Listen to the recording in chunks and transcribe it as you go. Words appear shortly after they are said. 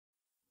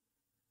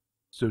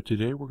So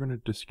today we're going to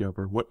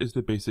discover what is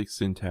the basic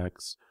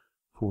syntax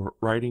for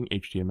writing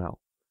HTML.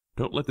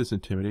 Don't let this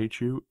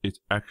intimidate you, it's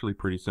actually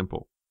pretty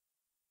simple.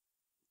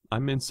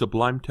 I'm in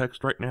Sublime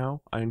Text right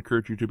now. I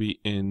encourage you to be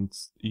in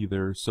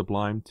either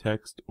Sublime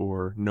Text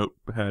or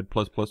Notepad++,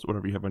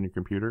 whatever you have on your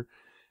computer.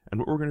 And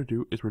what we're going to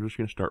do is we're just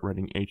going to start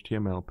writing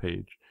HTML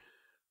page.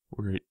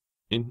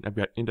 I've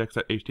got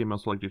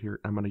index.html selected here.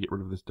 I'm going to get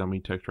rid of this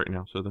dummy text right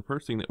now. So the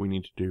first thing that we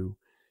need to do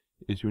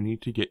is we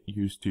need to get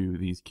used to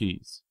these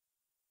keys.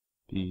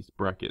 These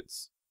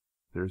brackets.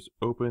 There's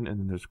open and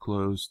then there's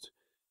closed.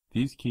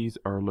 These keys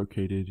are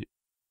located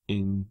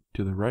to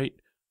the right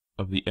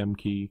of the M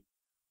key,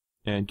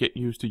 and get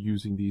used to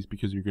using these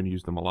because you're going to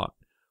use them a lot.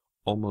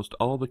 Almost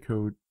all the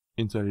code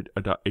inside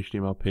a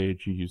 .html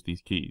page, you use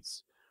these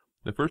keys.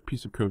 The first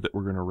piece of code that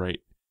we're going to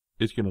write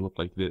is going to look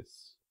like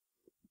this.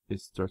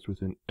 It starts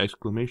with an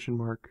exclamation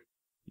mark.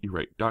 You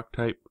write doc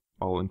type,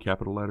 all in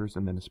capital letters,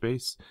 and then a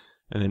space,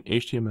 and then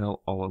HTML,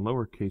 all in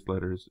lowercase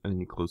letters, and then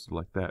you close it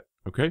like that.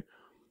 Okay?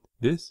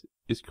 This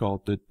is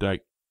called the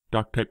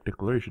doc type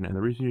declaration, and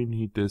the reason you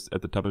need this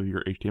at the top of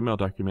your HTML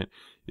document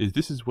is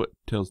this is what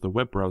tells the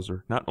web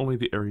browser not only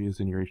the areas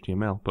in your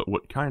HTML, but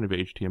what kind of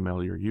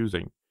HTML you're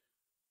using.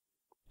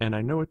 And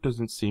I know it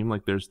doesn't seem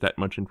like there's that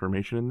much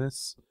information in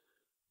this.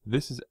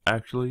 This is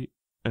actually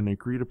an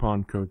agreed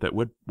upon code that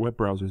web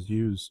browsers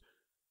use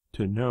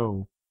to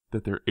know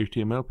that their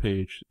HTML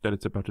page that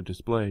it's about to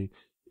display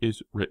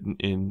is written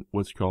in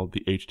what's called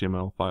the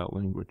HTML file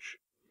language.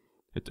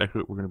 It's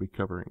actually what we're going to be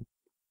covering.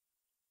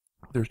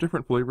 There's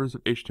different flavors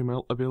of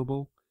HTML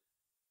available.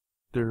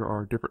 There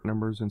are different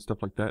numbers and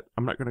stuff like that.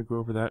 I'm not going to go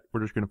over that.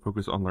 We're just going to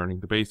focus on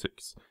learning the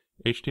basics.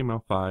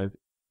 HTML5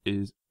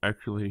 is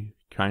actually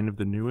kind of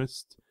the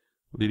newest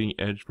leading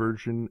edge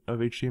version of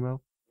HTML.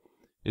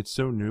 It's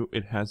so new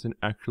it hasn't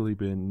actually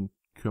been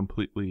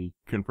completely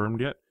confirmed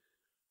yet.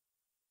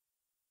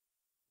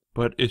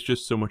 But it's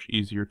just so much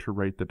easier to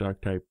write the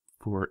doc type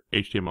for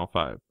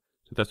HTML5.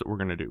 So that's what we're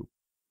going to do.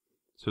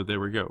 So there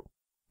we go.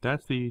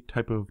 That's the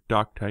type of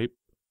doc type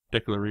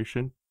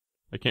declaration.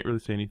 I can't really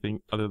say anything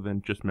other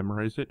than just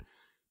memorize it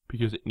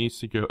because it needs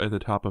to go at the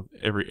top of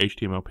every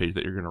HTML page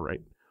that you're going to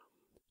write.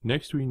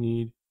 Next we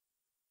need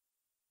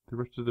the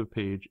rest of the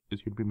page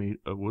is going to be made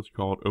of what's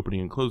called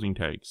opening and closing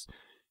tags.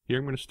 Here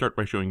I'm going to start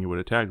by showing you what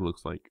a tag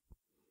looks like.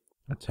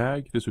 A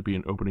tag, this would be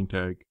an opening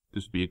tag,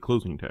 this would be a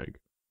closing tag.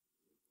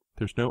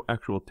 There's no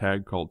actual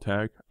tag called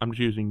tag. I'm just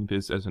using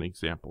this as an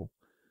example.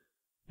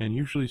 And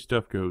usually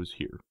stuff goes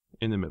here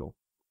in the middle.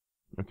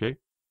 Okay?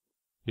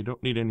 You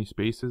don't need any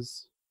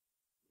spaces.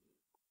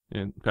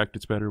 In fact,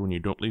 it's better when you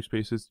don't leave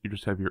spaces. You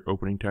just have your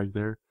opening tag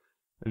there,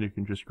 and you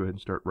can just go ahead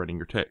and start writing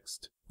your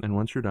text. And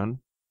once you're done,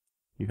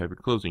 you have your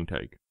closing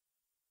tag.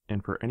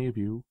 And for any of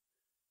you,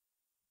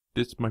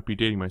 this might be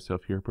dating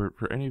myself here, but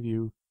for any of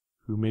you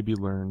who maybe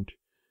learned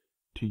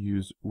to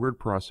use word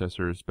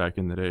processors back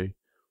in the day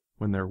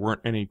when there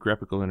weren't any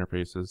graphical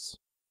interfaces,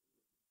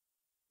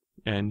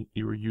 and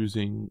you were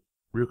using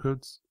real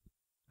codes,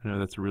 I know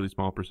that's a really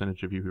small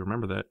percentage of you who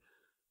remember that,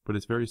 but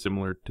it's very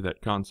similar to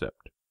that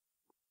concept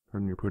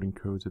when you're putting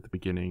codes at the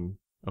beginning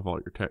of all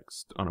your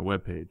text on a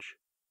web page.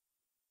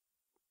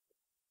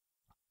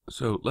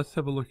 So let's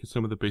have a look at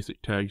some of the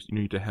basic tags you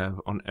need to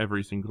have on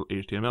every single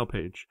HTML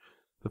page.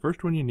 The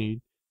first one you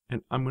need,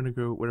 and I'm going to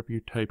go whatever you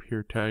type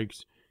here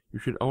tags, you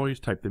should always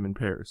type them in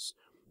pairs.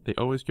 They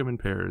always come in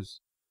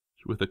pairs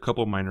with a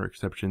couple minor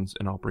exceptions,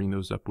 and I'll bring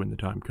those up when the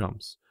time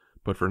comes.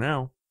 But for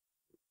now,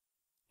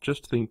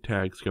 just think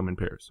tags come in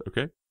pairs,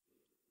 okay?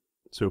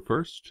 So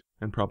first,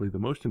 and probably the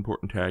most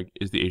important tag,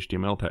 is the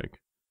HTML tag.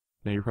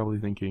 Now you're probably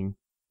thinking,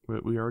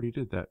 but we already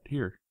did that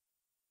here.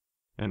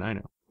 And I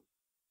know.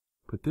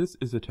 But this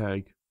is a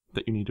tag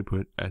that you need to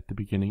put at the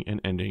beginning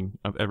and ending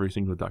of every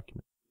single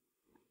document.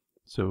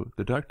 So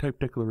the doc type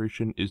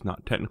declaration is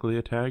not technically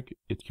a tag,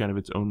 it's kind of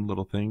its own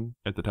little thing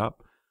at the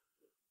top.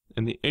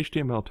 And the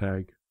HTML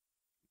tag,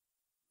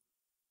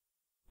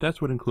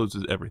 that's what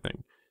encloses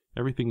everything.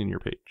 Everything in your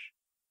page.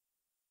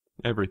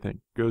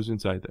 Everything goes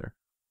inside there.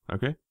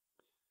 Okay?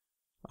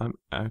 I'm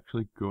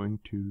actually going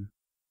to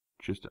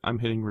I'm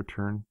hitting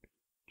return,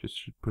 just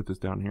put this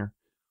down here,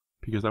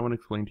 because I want to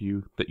explain to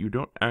you that you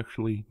don't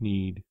actually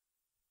need,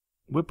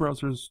 web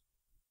browsers,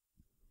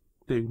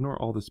 they ignore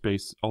all the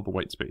space, all the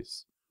white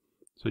space.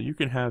 So you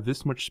can have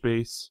this much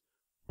space,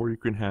 or you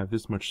can have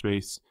this much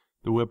space,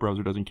 the web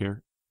browser doesn't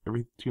care,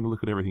 it's going to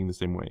look at everything the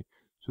same way.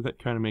 So that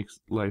kind of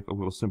makes life a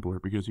little simpler,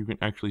 because you can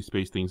actually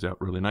space things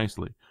out really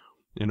nicely,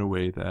 in a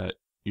way that,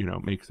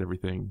 makes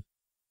everything.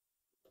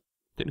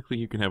 Technically,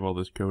 you can have all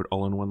this code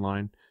all in one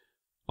line,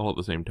 all at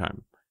the same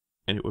time.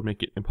 And it would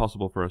make it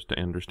impossible for us to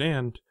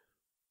understand,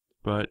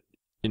 but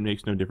it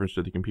makes no difference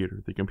to the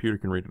computer. The computer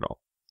can read it all.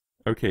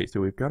 Okay, so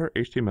we've got our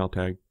HTML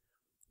tag,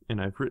 and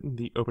I've written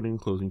the opening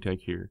and closing tag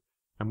here.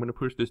 I'm going to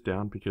push this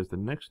down because the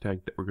next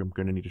tag that we're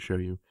going to need to show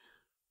you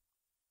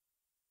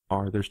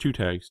there's two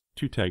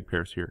tag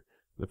pairs here.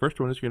 The first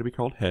one is going to be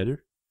called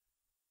header,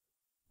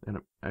 and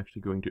I'm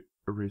actually going to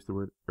erase the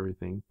word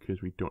everything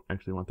because we don't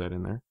actually want that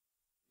in there.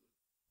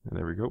 And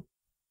there we go.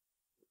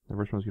 The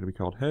first one is going to be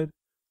called head.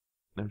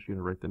 I'm just going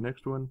to write the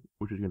next one,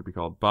 which is going to be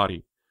called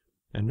body.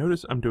 And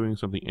notice I'm doing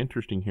something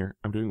interesting here.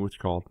 I'm doing what's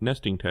called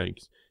nesting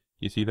tags.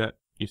 You see that?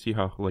 You see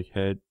how like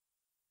head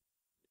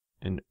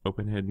and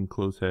open head and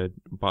close head,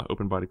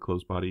 open body,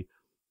 closed body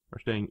are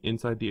staying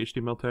inside the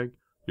HTML tag?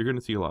 You're going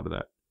to see a lot of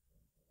that.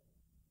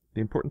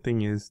 The important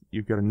thing is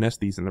you've got to nest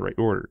these in the right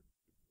order.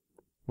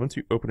 Once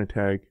you open a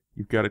tag,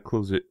 you've got to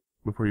close it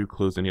before you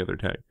close any other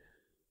tag.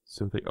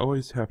 So they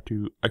always have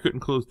to, I couldn't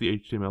close the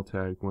HTML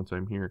tag once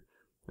I'm here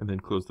and then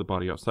close the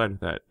body outside of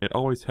that. It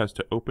always has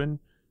to open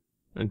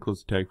and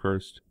close the tag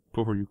first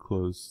before you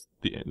close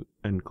the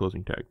end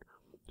closing tag.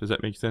 Does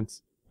that make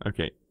sense?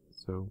 Okay,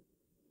 so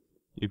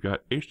you've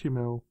got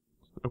HTML,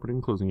 opening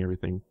and closing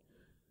everything,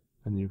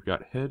 and you've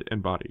got head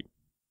and body.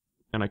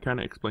 And I kind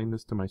of explain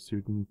this to my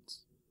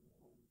students.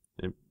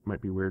 It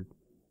might be weird,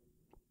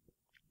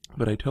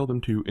 but I tell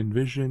them to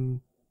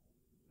envision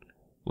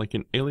like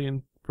an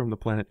alien from the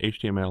planet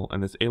HTML,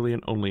 and this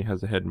alien only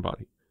has a head and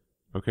body.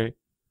 Okay?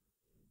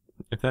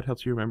 If that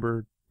helps you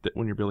remember that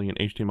when you're building an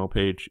HTML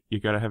page, you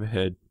gotta have a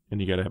head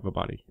and you gotta have a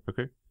body.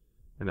 Okay?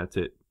 And that's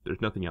it.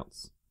 There's nothing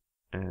else.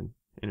 And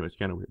anyway, it's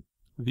kind of weird.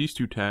 These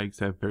two tags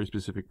have very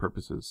specific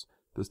purposes.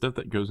 The stuff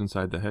that goes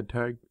inside the head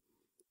tag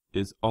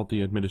is all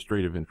the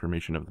administrative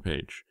information of the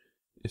page.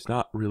 It's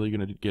not really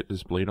going to get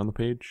displayed on the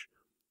page.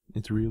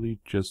 It's really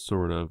just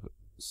sort of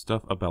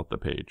stuff about the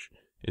page.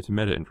 It's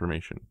meta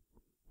information.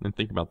 And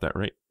think about that,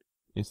 right?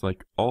 It's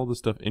like all the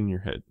stuff in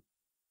your head.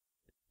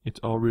 It's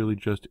all really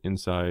just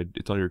inside.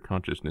 It's all your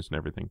consciousness and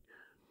everything.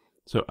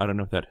 So I don't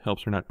know if that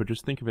helps or not, but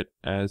just think of it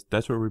as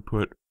that's where we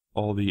put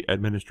all the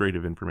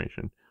administrative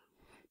information.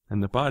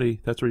 And the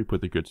body, that's where you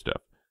put the good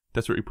stuff.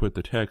 That's where you put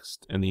the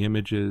text and the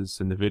images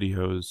and the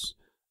videos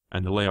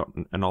and the layout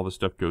and all the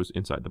stuff goes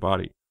inside the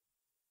body.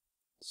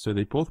 So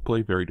they both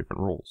play very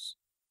different roles.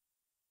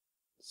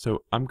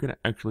 So I'm going to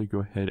actually go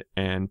ahead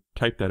and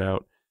type that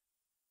out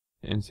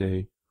and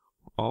say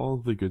all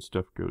the good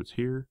stuff goes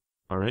here,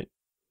 alright?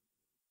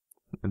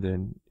 And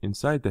then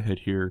inside the head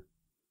here,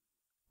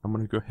 I'm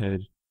going to go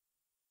ahead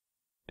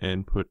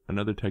and put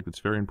another tag that's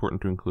very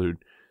important to include,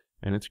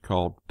 and it's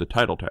called the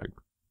title tag.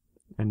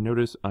 And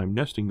notice I'm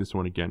nesting this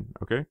one again,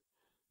 okay?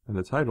 And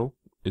the title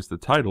is the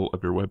title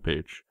of your web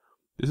page.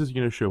 This is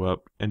going to show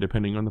up, and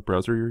depending on the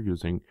browser you're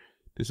using,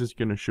 this is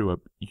going to show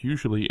up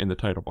usually in the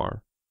title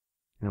bar.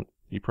 You know,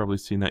 you've probably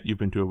seen that. You've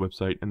been to a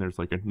website and there's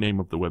like a name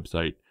of the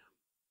website,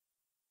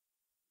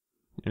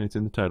 and it's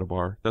in the title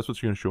bar. That's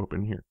what's going to show up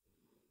in here.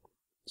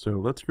 So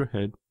let's go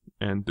ahead,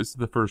 and this is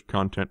the first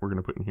content we're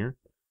going to put in here.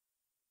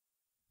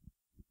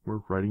 We're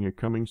writing a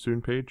coming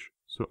soon page,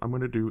 so I'm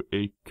going to do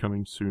a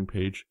coming soon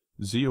page,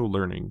 Zeo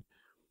Learning.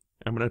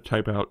 I'm going to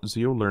type out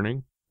Zeo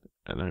Learning,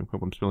 and I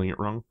hope I'm spelling it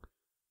wrong.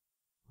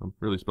 I'm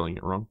really spelling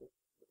it wrong.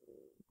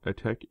 A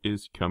tech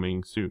is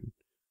coming soon.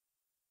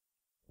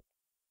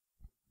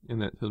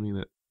 And that tells me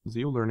that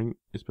Zeo Learning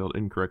is spelled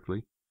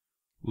incorrectly.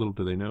 Little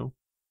do they know.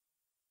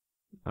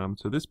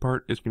 So this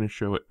part is going to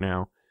show it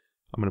now.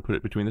 I'm going to put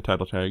it between the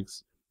title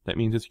tags. That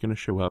means it's going to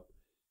show up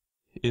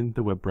in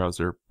the web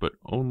browser, but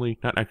only,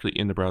 not actually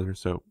in the browser,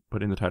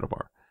 but in the title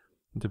bar.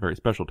 It's a very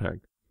special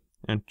tag.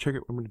 And check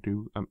out what I'm going to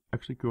do. I'm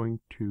actually going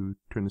to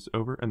turn this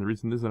over, and the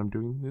reason is that I'm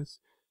doing this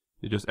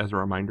is just as a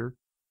reminder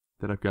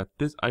that I've got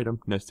this item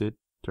nested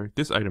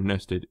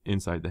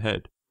inside the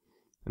head.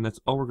 And that's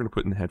all we're going to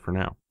put in the head for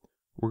now.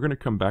 We're going to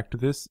come back to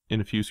this in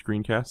a few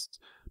screencasts,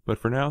 but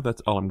for now,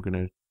 that's all I'm going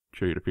to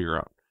show you to figure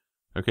out.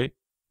 Okay?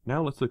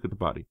 Now let's look at the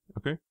body,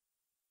 okay?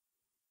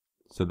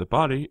 So the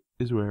body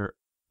is where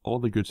all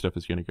the good stuff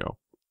is going to go.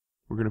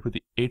 We're going to put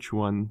the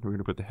H1, we're going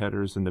to put the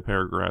headers and the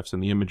paragraphs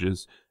and the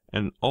images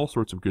and all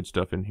sorts of good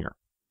stuff in here.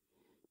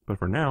 But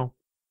for now,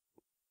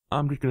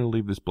 I'm just going to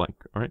leave this blank,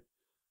 alright?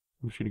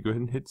 I'm just going to go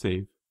ahead and hit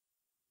save.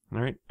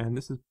 Alright, and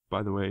this is,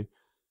 by the way,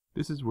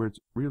 this is where it's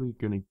really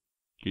going to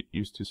get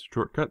used to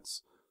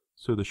shortcuts.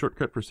 So the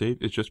shortcut for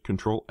save is just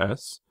Control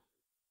S.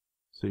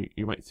 So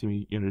you might see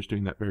me just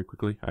doing that very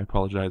quickly. I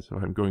apologize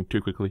if I'm going too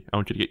quickly. I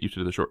want you to get used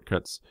to the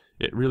shortcuts.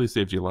 It really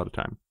saves you a lot of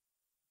time.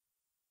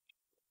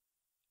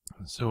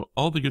 So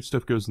all the good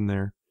stuff goes in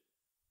there.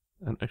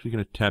 I'm actually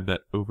going to tab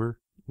that over.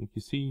 You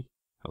can see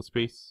how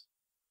space.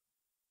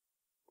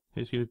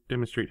 I'm just going to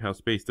demonstrate how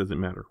space doesn't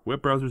matter.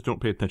 Web browsers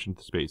don't pay attention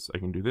to space. I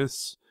can do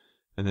this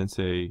and then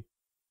say,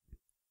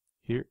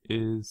 here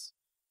is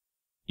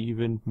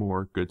even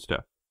more good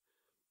stuff.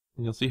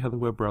 And you'll see how the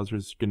web browser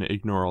is going to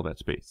ignore all that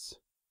space.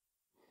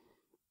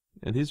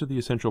 And these are the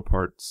essential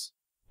parts.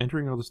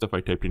 Entering all the stuff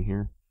I typed in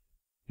here.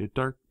 Your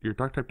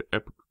doc type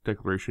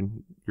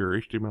declaration, your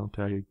HTML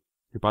tag,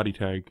 your body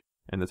tag,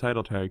 and the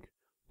title tag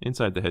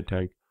inside the head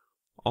tag,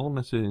 all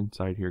nested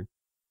inside here.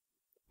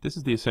 This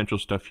is the essential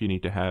stuff you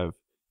need to have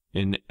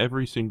in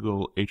every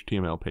single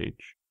HTML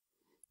page.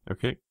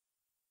 Okay?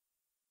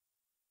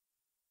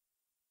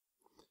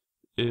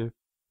 If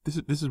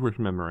this is worth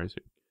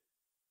memorizing.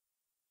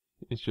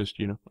 It's just,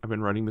 I've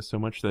been writing this so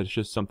much that it's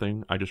just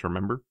something I just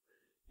remember.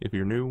 If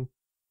you're new,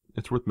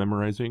 it's worth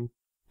memorizing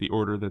the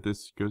order that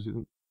this goes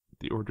in,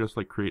 or just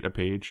like create a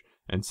page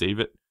and save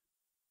it.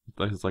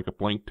 It's like a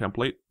blank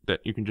template that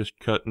you can just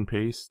cut and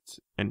paste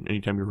and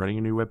anytime you're writing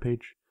a new web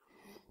page.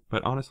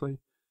 But honestly,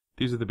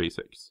 these are the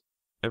basics.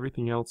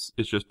 Everything else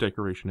is just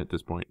decoration at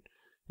this point.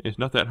 It's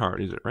not that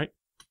hard, is it, right?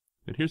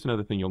 And here's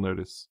another thing you'll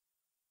notice.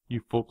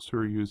 You folks who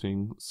are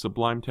using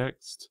Sublime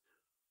Text,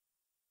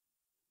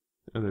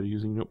 that are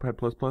using Notepad++,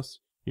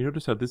 you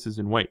notice how this is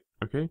in white,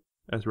 okay?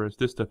 Whereas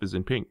this stuff is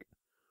in pink.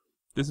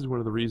 This is one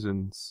of the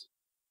reasons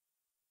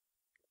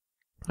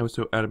I was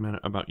so adamant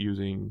about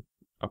using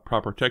a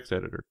proper text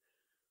editor.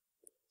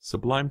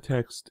 Sublime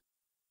Text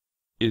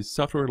is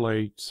software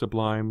like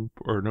Sublime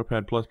or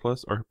Notepad++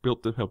 are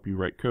built to help you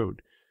write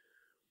code.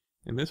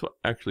 And this will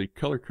actually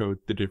color code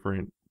the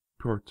different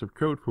parts of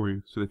code for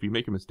you, so that if you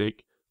make a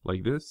mistake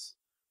like this,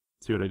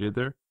 see what I did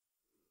there?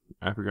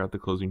 I forgot the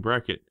closing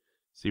bracket.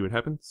 See what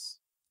happens?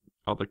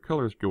 All the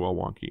colors go all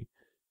wonky.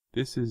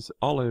 This is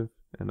olive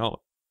and olive.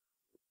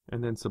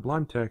 And then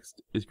Sublime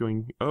Text is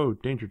going, oh,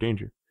 danger,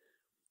 danger.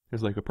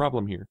 There's like a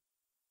problem here.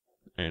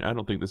 And I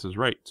don't think this is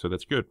right, so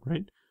that's good,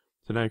 right?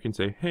 So now you can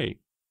say, hey,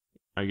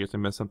 I guess I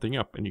messed something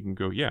up, and you can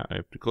go, yeah, I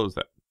have to close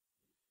that.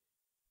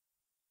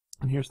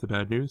 And here's the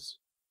bad news.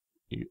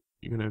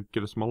 You're going to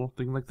get a small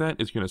thing like that,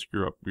 it's going to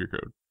screw up your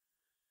code.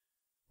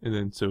 And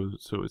then so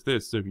is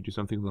this. So if you do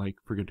something like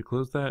forget to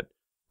close that,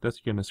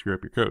 that's going to screw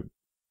up your code.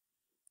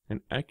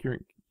 And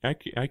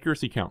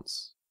accuracy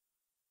counts.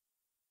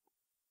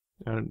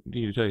 I don't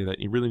need to tell you that.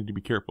 You really need to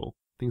be careful.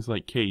 Things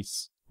like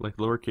case, like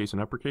lowercase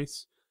and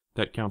uppercase,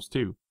 that counts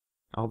too.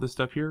 All this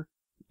stuff here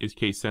is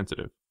case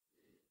sensitive.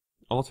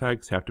 All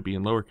tags have to be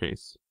in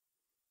lowercase.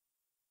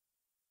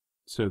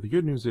 So the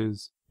good news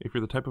is, if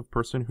you're the type of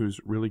person who's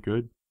really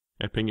good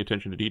at paying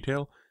attention to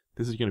detail,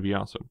 this is going to be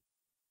awesome.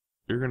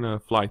 You're going to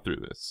fly through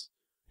this.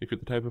 If you're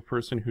the type of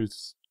person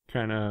who's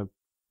kind of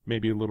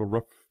maybe a little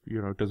rough,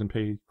 doesn't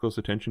pay close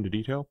attention to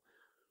detail,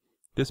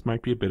 this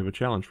might be a bit of a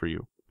challenge for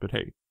you. But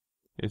hey,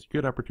 it's a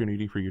good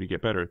opportunity for you to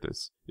get better at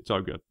this. It's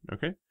all good,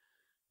 okay?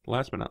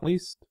 Last but not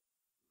least,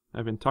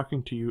 I've been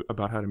talking to you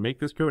about how to make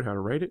this code, how to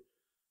write it.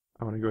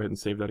 I'm going to go ahead and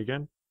save that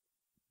again.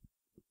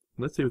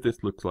 Let's see what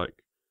this looks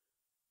like.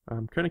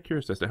 I'm kind of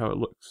curious as to how it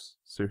looks,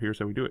 so here's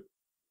how we do it.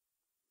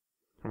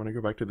 I'm going to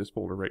go back to this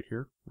folder right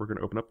here. We're going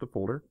to open up the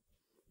folder,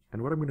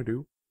 and what I'm going to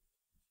do,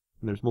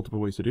 and there's multiple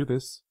ways to do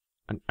this,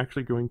 I'm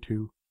actually going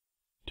to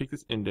take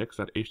this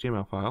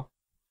index.html file,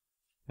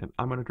 and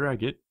I'm going to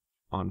drag it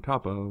on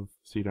top of,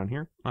 see down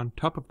here, on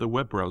top of the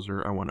web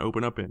browser I want to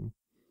open up in.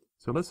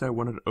 So let's say I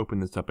wanted to open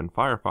this up in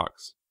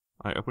Firefox.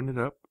 I open it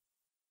up,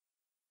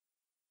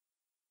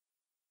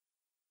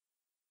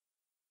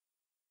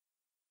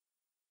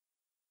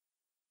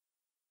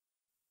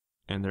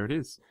 and there it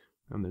is,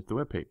 and there's the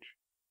web page.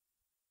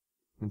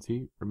 And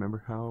see,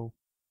 remember how,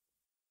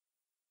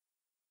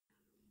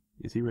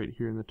 you see right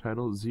here in the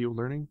title, Zio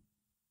Learning?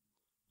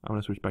 I'm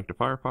going to switch back to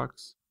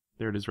Firefox.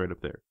 There it is right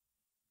up there.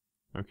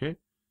 Okay?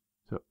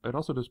 So it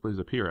also displays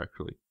up here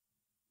actually.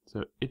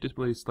 So it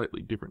displays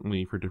slightly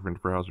differently for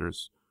different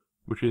browsers,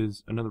 which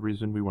is another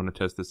reason we want to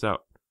test this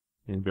out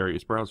in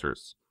various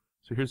browsers.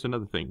 So here's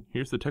another thing.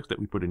 Here's the text that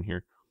we put in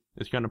here.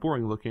 It's kind of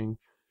boring looking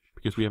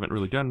because we haven't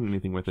really done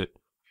anything with it.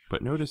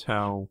 But notice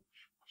how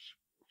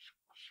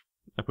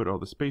I put all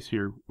the space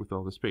here with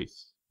all the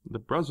space. The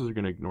browsers are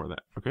going to ignore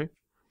that, okay?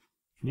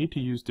 You need to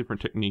use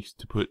different techniques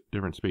to put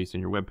different space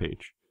in your web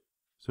page.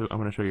 So I'm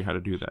going to show you how to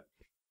do that.